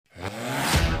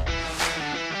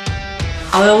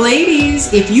Hello,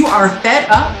 ladies. If you are fed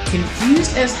up,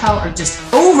 confused as hell, or just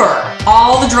over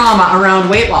all the drama around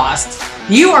weight loss,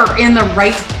 you are in the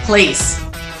right place.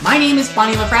 My name is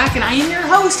Bonnie LaFrac, and I am your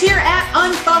host here at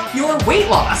Unfuck Your Weight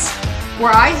Loss,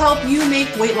 where I help you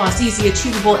make weight loss easy,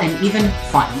 achievable, and even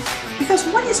fun. Because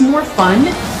what is more fun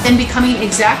than becoming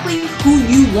exactly who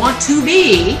you want to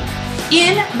be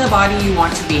in the body you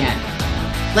want to be in?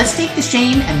 Let's take the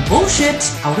shame and bullshit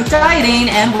out of dieting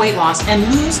and weight loss and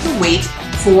lose the weight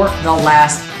for the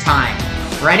last time.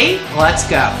 Ready? Let's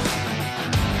go.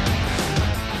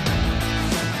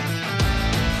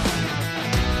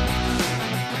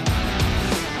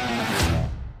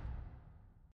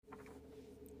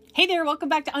 Hey there, welcome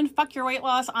back to Unfuck Your Weight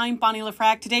Loss. I'm Bonnie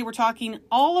LaFrac. Today we're talking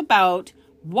all about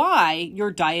why your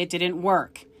diet didn't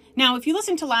work. Now, if you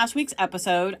listened to last week's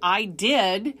episode, I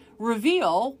did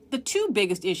reveal the two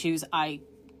biggest issues I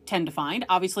tend to find.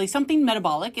 Obviously, something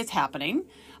metabolic is happening.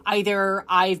 Either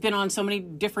I've been on so many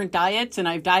different diets and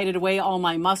I've dieted away all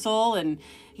my muscle and,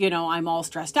 I'm all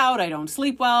stressed out. I don't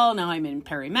sleep well. Now I'm in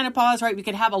perimenopause, right? We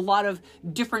could have a lot of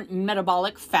different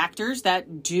metabolic factors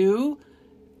that do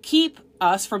keep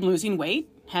us from losing weight,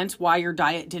 hence why your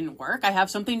diet didn't work. I have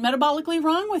something metabolically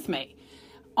wrong with me.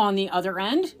 On the other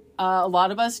end, a lot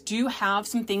of us do have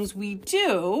some things we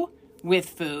do with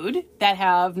food that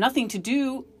have nothing to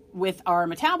do with our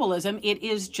metabolism. It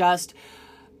is just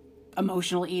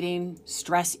emotional eating,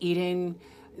 stress eating,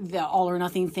 the all or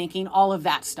nothing thinking, all of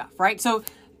that stuff, right? So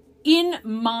in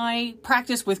my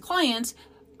practice with clients,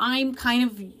 I'm kind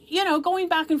of, going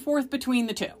back and forth between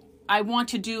the two. I want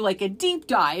to do like a deep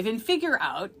dive and figure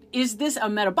out, is this a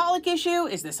metabolic issue?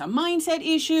 Is this a mindset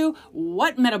issue?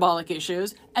 What metabolic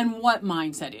issues and what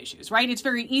mindset issues, right? It's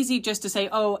very easy just to say,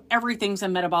 oh, everything's a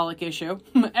metabolic issue.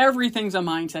 Everything's a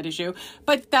mindset issue,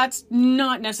 but that's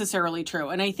not necessarily true.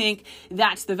 And I think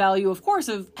that's the value, of course,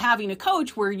 of having a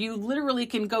coach where you literally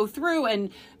can go through and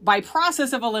by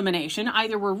process of elimination,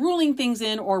 either we're ruling things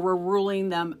in or we're ruling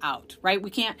them out, right?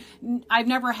 I've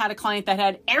never had a client that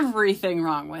had everything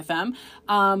wrong with them,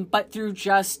 but through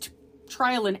just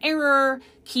trial and error,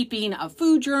 keeping a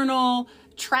food journal,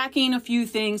 tracking a few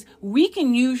things, we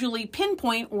can usually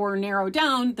pinpoint or narrow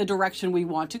down the direction we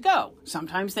want to go.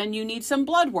 Sometimes then you need some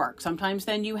blood work. Sometimes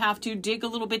then you have to dig a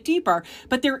little bit deeper.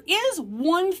 But there is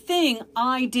one thing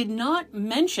I did not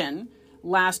mention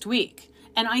last week,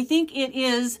 and I think it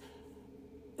is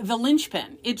the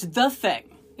linchpin. It's the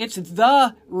thing. It's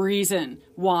the reason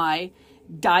why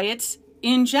diets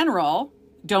in general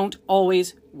don't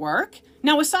always work.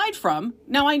 Now, aside from,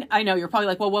 I know you're probably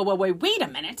like, wait a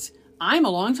minute. I'm a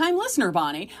longtime listener,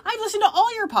 Bonnie. I've listened to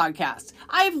all your podcasts.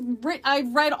 I've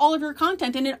read all of your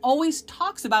content, and it always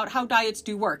talks about how diets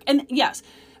do work. And yes,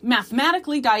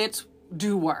 mathematically, diets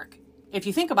do work. If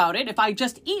you think about it, if I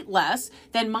just eat less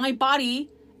than my body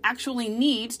actually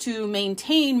needs to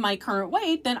maintain my current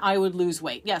weight, then I would lose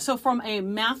weight. Yeah, so from a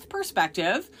math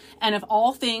perspective, and if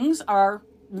all things are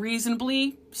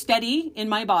reasonably steady in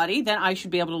my body, then I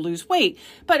should be able to lose weight.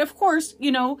 But of course,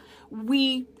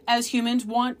 we as humans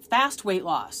want fast weight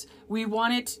loss. We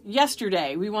want it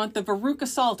yesterday. We want the Veruca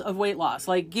Salt of weight loss,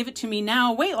 like give it to me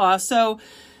now weight loss. So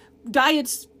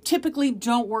diets typically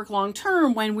don't work long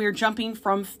term when we're jumping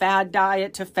from fad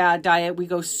diet to fad diet. We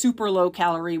go super low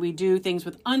calorie. We do things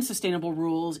with unsustainable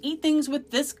rules, eat things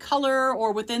with this color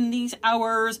or within these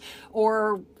hours,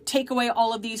 or take away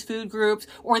all of these food groups,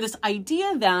 or this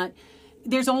idea that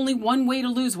there's only one way to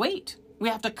lose weight. We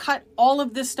have to cut all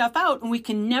of this stuff out and we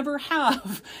can never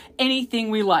have anything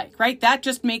we like, right? That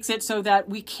just makes it so that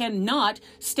we cannot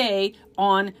stay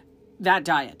on that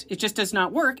diet. It just does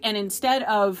not work. And instead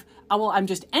of, I'm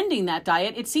just ending that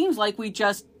diet, it seems like we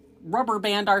just rubber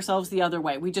band ourselves the other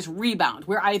way. We just rebound.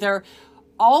 We're either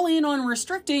all in on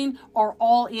restricting or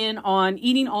all in on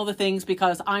eating all the things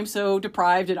because I'm so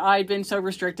deprived and I've been so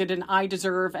restricted and I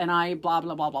deserve and I blah,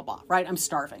 blah, blah, blah, blah, right? I'm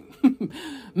starving.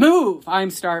 Move, I'm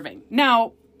starving.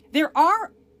 Now, there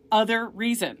are other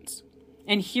reasons,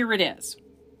 and here it is.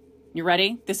 You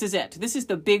ready? This is it. This is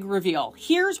the big reveal.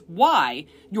 Here's why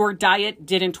your diet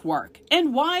didn't work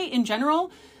and why, in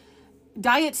general,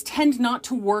 diets tend not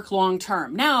to work long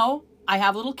term. Now, I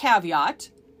have a little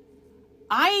caveat.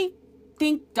 I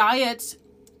think diets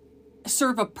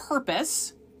serve a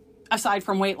purpose aside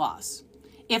from weight loss.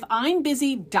 If I'm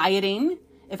busy dieting,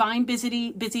 if I'm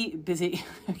busy,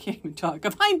 I can't even talk.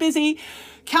 If I'm busy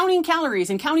counting calories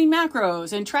and counting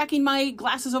macros and tracking my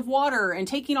glasses of water and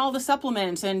taking all the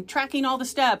supplements and tracking all the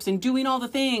steps and doing all the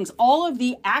things, all of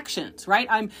the actions, right?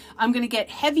 I'm going to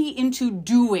get heavy into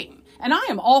doing, and I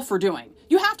am all for doing.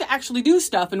 You have to actually do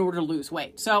stuff in order to lose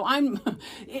weight. So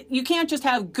you can't just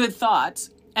have good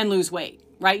thoughts and lose weight,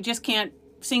 right? You just can't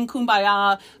sing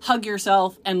Kumbaya, hug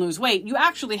yourself, and lose weight. You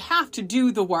actually have to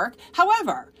do the work.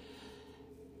 However,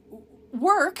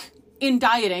 work in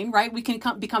dieting, right? We can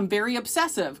become very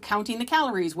obsessive, counting the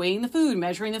calories, weighing the food,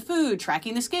 measuring the food,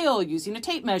 tracking the scale, using a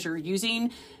tape measure,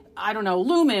 using, I don't know,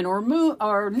 Lumen or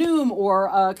Noom or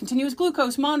a continuous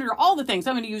glucose monitor, all the things.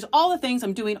 I'm going to use all the things.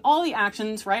 I'm doing all the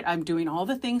actions, right? I'm doing all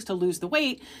the things to lose the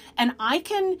weight. And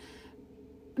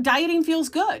dieting feels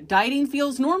good. Dieting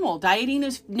feels normal. Dieting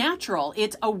is natural.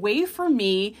 It's a way for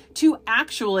me to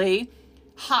actually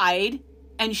hide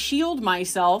and shield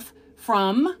myself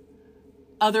from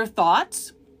other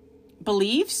thoughts,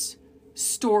 beliefs,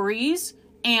 stories,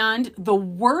 and the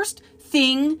worst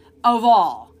thing of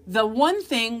all, the one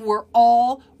thing we're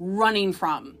all running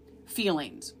from,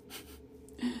 feelings,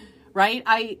 right?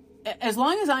 As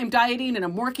long as I'm dieting and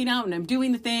I'm working out and I'm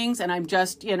doing the things and I'm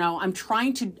just, I'm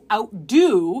trying to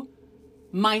outdo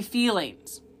my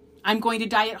feelings. I'm going to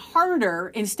diet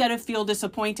harder instead of feel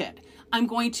disappointed. I'm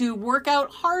going to work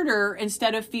out harder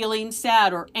instead of feeling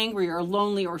sad or angry or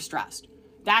lonely or stressed.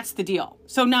 That's the deal.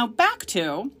 So now back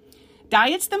to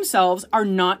diets themselves are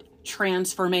not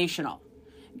transformational.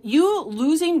 You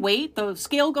losing weight, the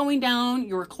scale going down,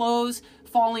 your clothes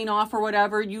falling off or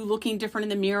whatever, you looking different in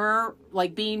the mirror,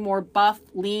 like being more buff,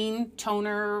 lean,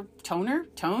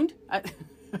 toned? Oh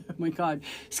my God.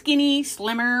 Skinny,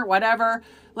 slimmer, whatever.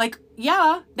 Like,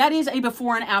 yeah, that is a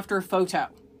before and after photo.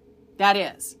 That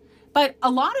is. But a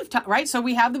lot of time, right? So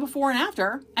we have the before and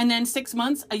after, and then 6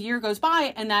 months, a year goes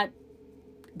by, and that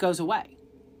goes away.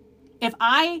 If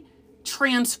I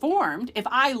transformed, if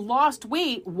I lost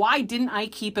weight, why didn't I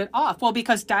keep it off? Well,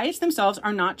 because diets themselves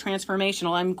are not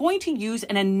transformational. I'm going to use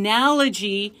an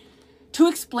analogy to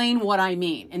explain what I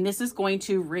mean. And this is going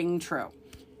to ring true.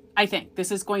 I think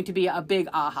this is going to be a big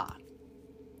aha.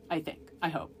 I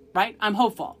hope, right? I'm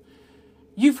hopeful.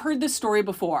 You've heard this story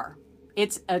before.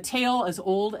 It's a tale as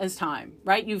old as time,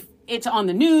 right? It's on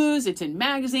the news, it's in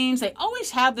magazines. They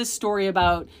always have this story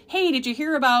about, hey, did you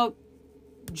hear about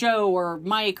Joe or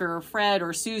Mike or Fred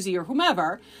or Susie or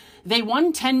whomever? They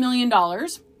won $10 million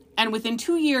and within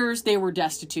 2 years they were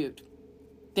destitute.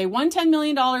 They won $10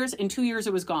 million, in 2 years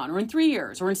it was gone, or in 3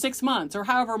 years, or in 6 months, or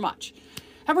however much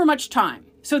time.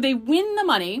 So they win the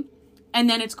money and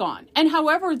then it's gone. And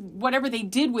whatever they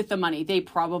did with the money, they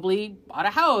probably bought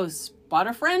a house, bought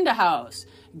a friend a house,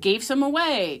 gave some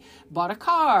away, bought a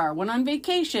car, went on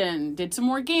vacation, did some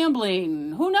more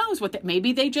gambling. Who knows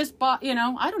maybe they just bought,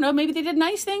 I don't know, maybe they did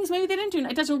nice things, maybe they didn't do.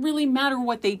 It doesn't really matter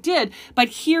what they did, but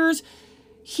here's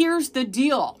the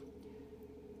deal.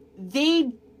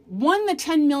 They won the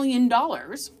 $10 million,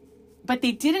 but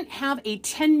they didn't have a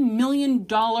 $10 million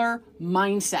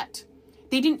mindset.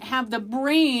 They didn't have the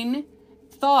brain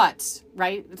thoughts,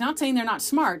 right? It's not saying they're not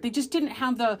smart. They just didn't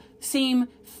have the same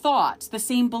thoughts, the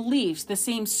same beliefs, the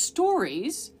same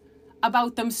stories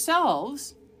about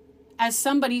themselves as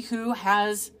somebody who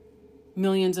has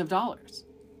millions of dollars.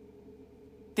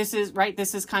 This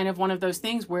is kind of one of those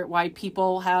things why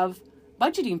people have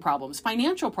budgeting problems,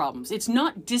 financial problems. It's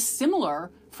not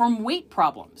dissimilar from weight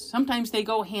problems. Sometimes they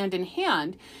go hand in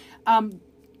hand,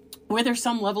 where there's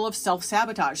some level of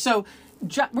self-sabotage. So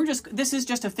this is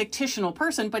just a fictional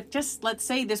person, but just let's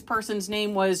say this person's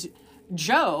name was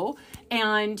Joe,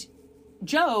 and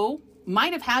Joe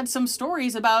might have had some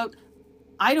stories about,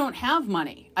 I don't have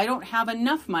money. I don't have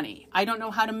enough money. I don't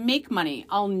know how to make money.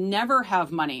 I'll never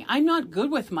have money. I'm not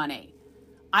good with money.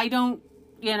 I don't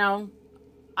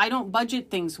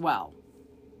budget things well.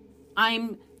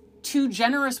 I'm too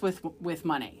generous with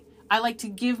money. I like to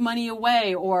give money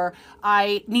away, or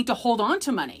I need to hold on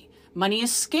to money. Money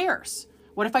is scarce.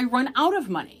 What if I run out of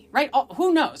money, right?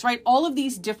 Who knows, right? All of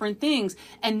these different things.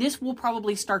 And this will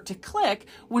probably start to click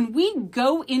when we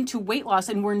go into weight loss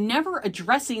and we're never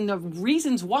addressing the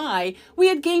reasons why we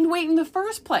had gained weight in the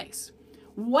first place.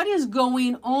 What is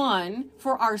going on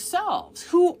for ourselves?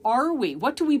 Who are we?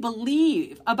 What do we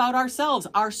believe about ourselves?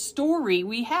 Our story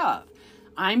we have.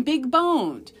 I'm big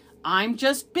boned. I'm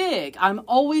just big. I'm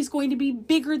always going to be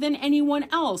bigger than anyone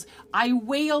else. I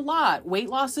weigh a lot. Weight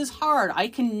loss is hard. I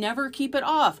can never keep it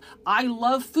off. I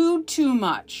love food too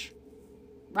much,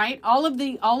 right? All of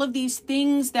these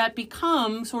things that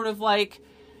become sort of like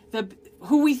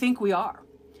who we think we are.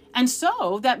 And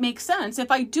so that makes sense. If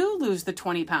I do lose the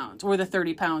 20 pounds or the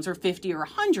 30 pounds or 50 or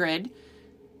 100,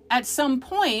 at some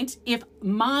point, if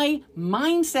my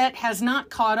mindset has not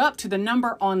caught up to the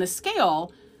number on the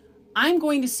scale, I'm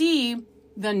going to see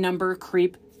the number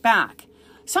creep back.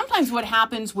 Sometimes what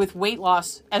happens with weight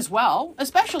loss as well,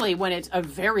 especially when it's a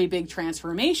very big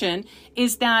transformation,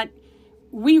 is that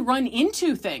we run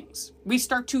into things. We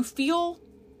start to feel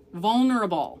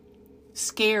vulnerable.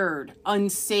 scared,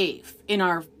 unsafe in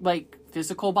our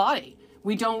physical body.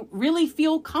 We don't really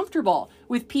feel comfortable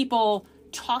with people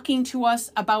talking to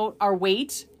us about our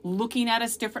weight, looking at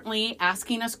us differently,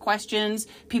 asking us questions,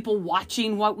 people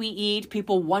watching what we eat,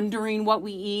 people wondering what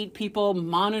we eat, people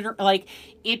monitor.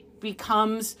 It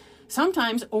becomes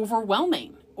sometimes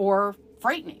overwhelming or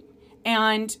frightening.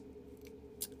 And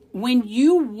when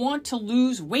you want to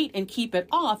lose weight and keep it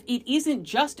off, it isn't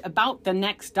just about the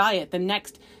next diet, the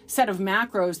next set of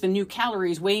macros, the new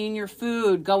calories, weighing your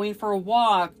food, going for a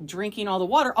walk, drinking all the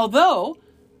water. Although,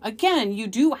 again, you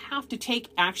do have to take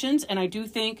actions. And I do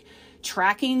think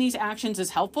tracking these actions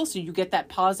is helpful. So you get that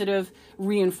positive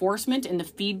reinforcement and the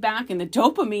feedback and the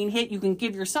dopamine hit you can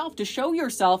give yourself to show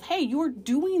yourself, hey, you're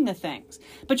doing the things.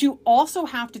 But you also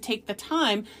have to take the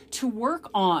time to work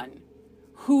on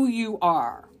who you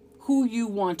are, who you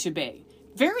want to be.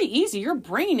 Very easy. Your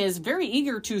brain is very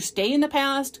eager to stay in the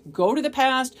past, go to the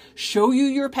past, show you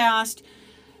your past,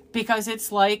 because it's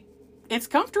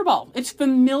comfortable. It's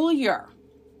familiar.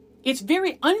 It's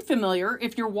very unfamiliar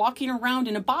if you're walking around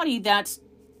in a body that's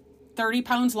 30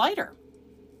 pounds lighter.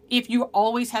 If you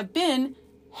always have been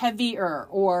heavier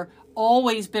or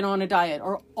always been on a diet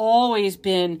or always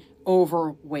been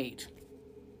overweight,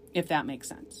 if that makes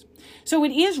sense. So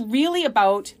it is really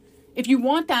about, if you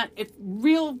want that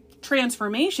real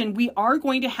transformation, we are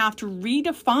going to have to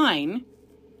redefine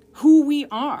who we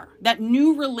are, that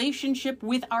new relationship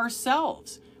with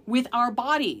ourselves, with our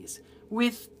bodies,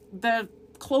 with the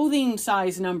clothing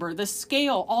size number, the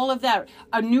scale, all of that,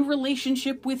 a new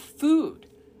relationship with food.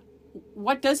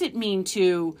 What does it mean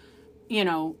to,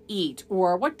 eat?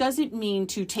 Or what does it mean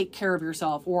to take care of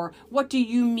yourself? Or what do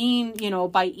you mean,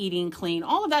 by eating clean?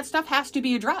 All of that stuff has to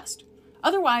be addressed.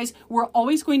 Otherwise, we're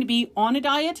always going to be on a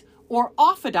diet or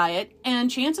off a diet, and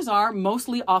chances are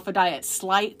mostly off a diet.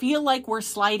 Feel like we're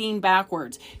sliding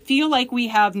backwards. Feel like we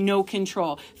have no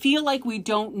control. Feel like we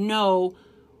don't know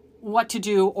what to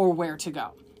do or where to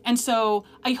go. And so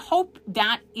I hope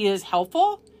that is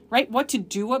helpful, right? What to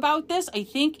do about this, I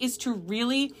think, is to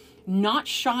really not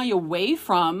shy away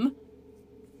from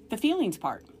the feelings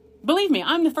part. Believe me,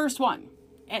 I'm the first one.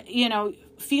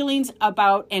 Feelings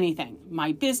about anything,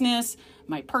 my business,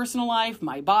 my personal life,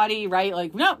 my body,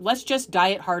 right? No, let's just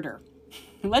diet harder.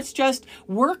 Let's just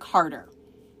work harder,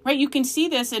 right? You can see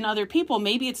this in other people.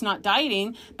 Maybe it's not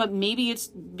dieting, but maybe it's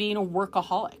being a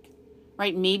workaholic,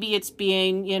 right? Maybe it's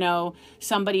being,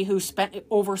 somebody who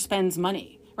overspends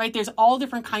money, right? There's all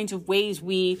different kinds of ways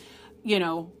we,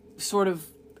 sort of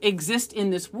exist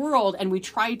in this world, and we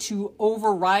try to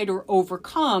override or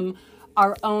overcome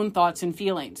our own thoughts and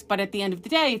feelings. But at the end of the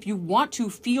day, if you want to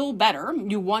feel better,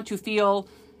 you want to feel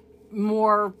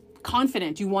more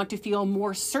confident, you want to feel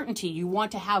more certainty, you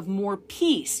want to have more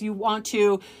peace, you want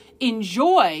to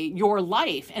enjoy your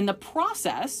life and the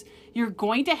process, you're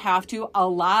going to have to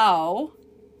allow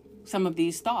some of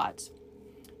these thoughts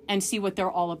and see what they're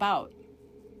all about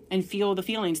and feel the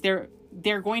feelings.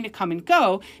 They're going to come and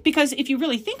go, because if you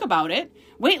really think about it,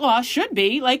 weight loss should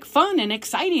be fun and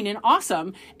exciting and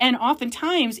awesome. And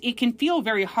oftentimes it can feel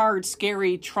very hard,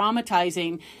 scary,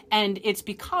 traumatizing. And it's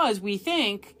because we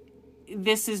think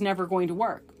this is never going to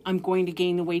work. I'm going to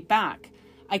gain the weight back.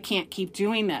 I can't keep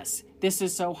doing this. This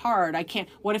is so hard. I can't.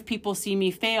 What if people see me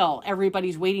fail?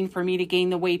 Everybody's waiting for me to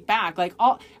gain the weight back.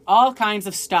 All kinds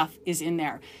of stuff is in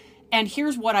there. And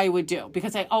here's what I would do,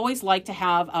 because I always like to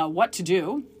have what to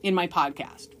do in my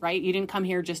podcast, right? You didn't come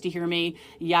here just to hear me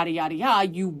yada, yada, yada.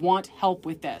 You want help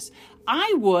with this.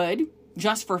 I would,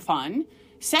 just for fun,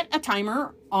 set a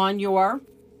timer on your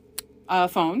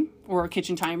phone or a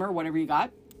kitchen timer, whatever you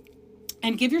got,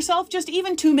 and give yourself just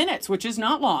even 2 minutes, which is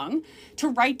not long, to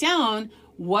write down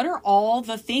what are all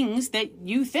the things that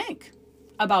you think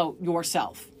about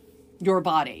yourself, your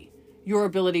body, your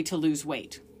ability to lose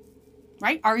weight.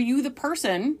 Right? Are you the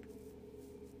person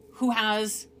who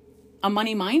has a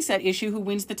money mindset issue who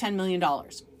wins the $10 million?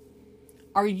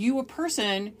 Are you a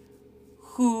person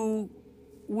who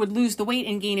would lose the weight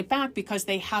and gain it back because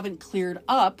they haven't cleared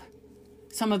up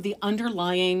some of the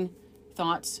underlying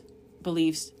thoughts,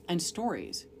 beliefs, and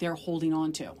stories they're holding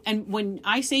on to? And when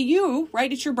I say you,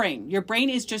 right, it's your brain. Your brain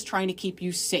is just trying to keep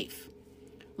you safe.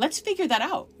 Let's figure that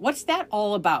out. What's that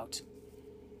all about?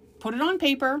 Put it on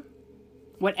paper.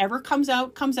 Whatever comes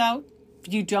out, comes out.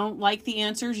 If you don't like the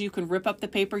answers, you can rip up the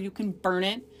paper, you can burn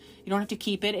it. You don't have to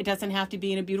keep it. It doesn't have to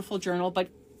be in a beautiful journal, but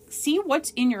see what's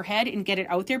in your head and get it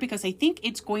out there, because I think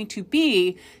it's going to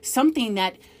be something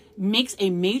that makes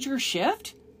a major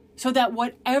shift, so that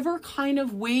whatever kind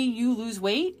of way you lose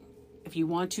weight, if you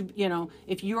want to,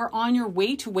 if you're on your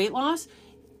way to weight loss,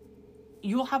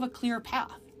 you'll have a clear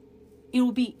path. It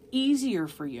will be easier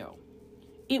for you.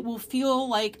 it will feel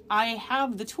like I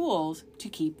have the tools to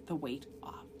keep the weight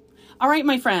off. All right,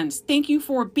 my friends, thank you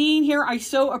for being here. I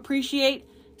so appreciate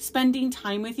spending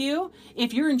time with you.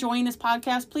 If you're enjoying this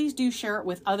podcast, please do share it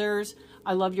with others.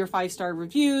 I love your 5-star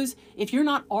reviews. If you're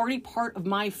not already part of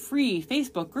my free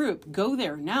Facebook group, go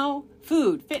there now.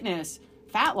 Food, fitness,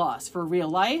 fat loss for real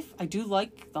life. I do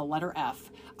like the letter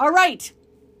F. All right.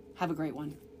 Have a great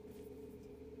one.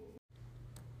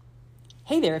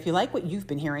 Hey there, if you like what you've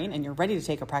been hearing and you're ready to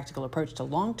take a practical approach to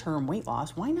long-term weight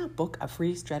loss, why not book a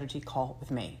free strategy call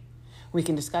with me? We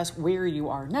can discuss where you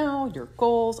are now, your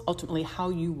goals, ultimately how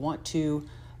you want to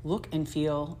look and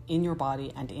feel in your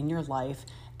body and in your life.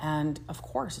 And of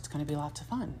course, it's going to be lots of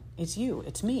fun. It's you,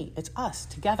 it's me, it's us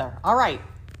together. All right,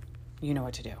 you know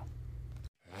what to do.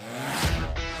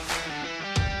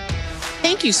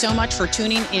 Thank you so much for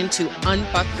tuning in to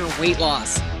Unfuck Your Weight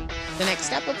Loss. The next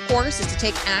step, of course, is to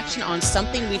take action on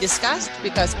something we discussed,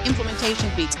 because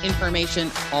implementation beats information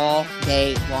all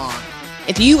day long.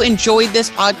 If you enjoyed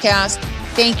this podcast,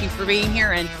 thank you for being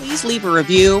here, and please leave a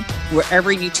review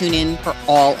wherever you tune in for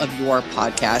all of your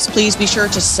podcasts. Please be sure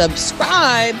to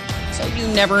subscribe so you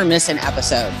never miss an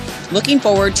episode. Looking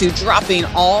forward to dropping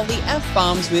all the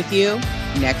F-bombs with you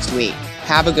next week.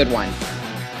 Have a good one.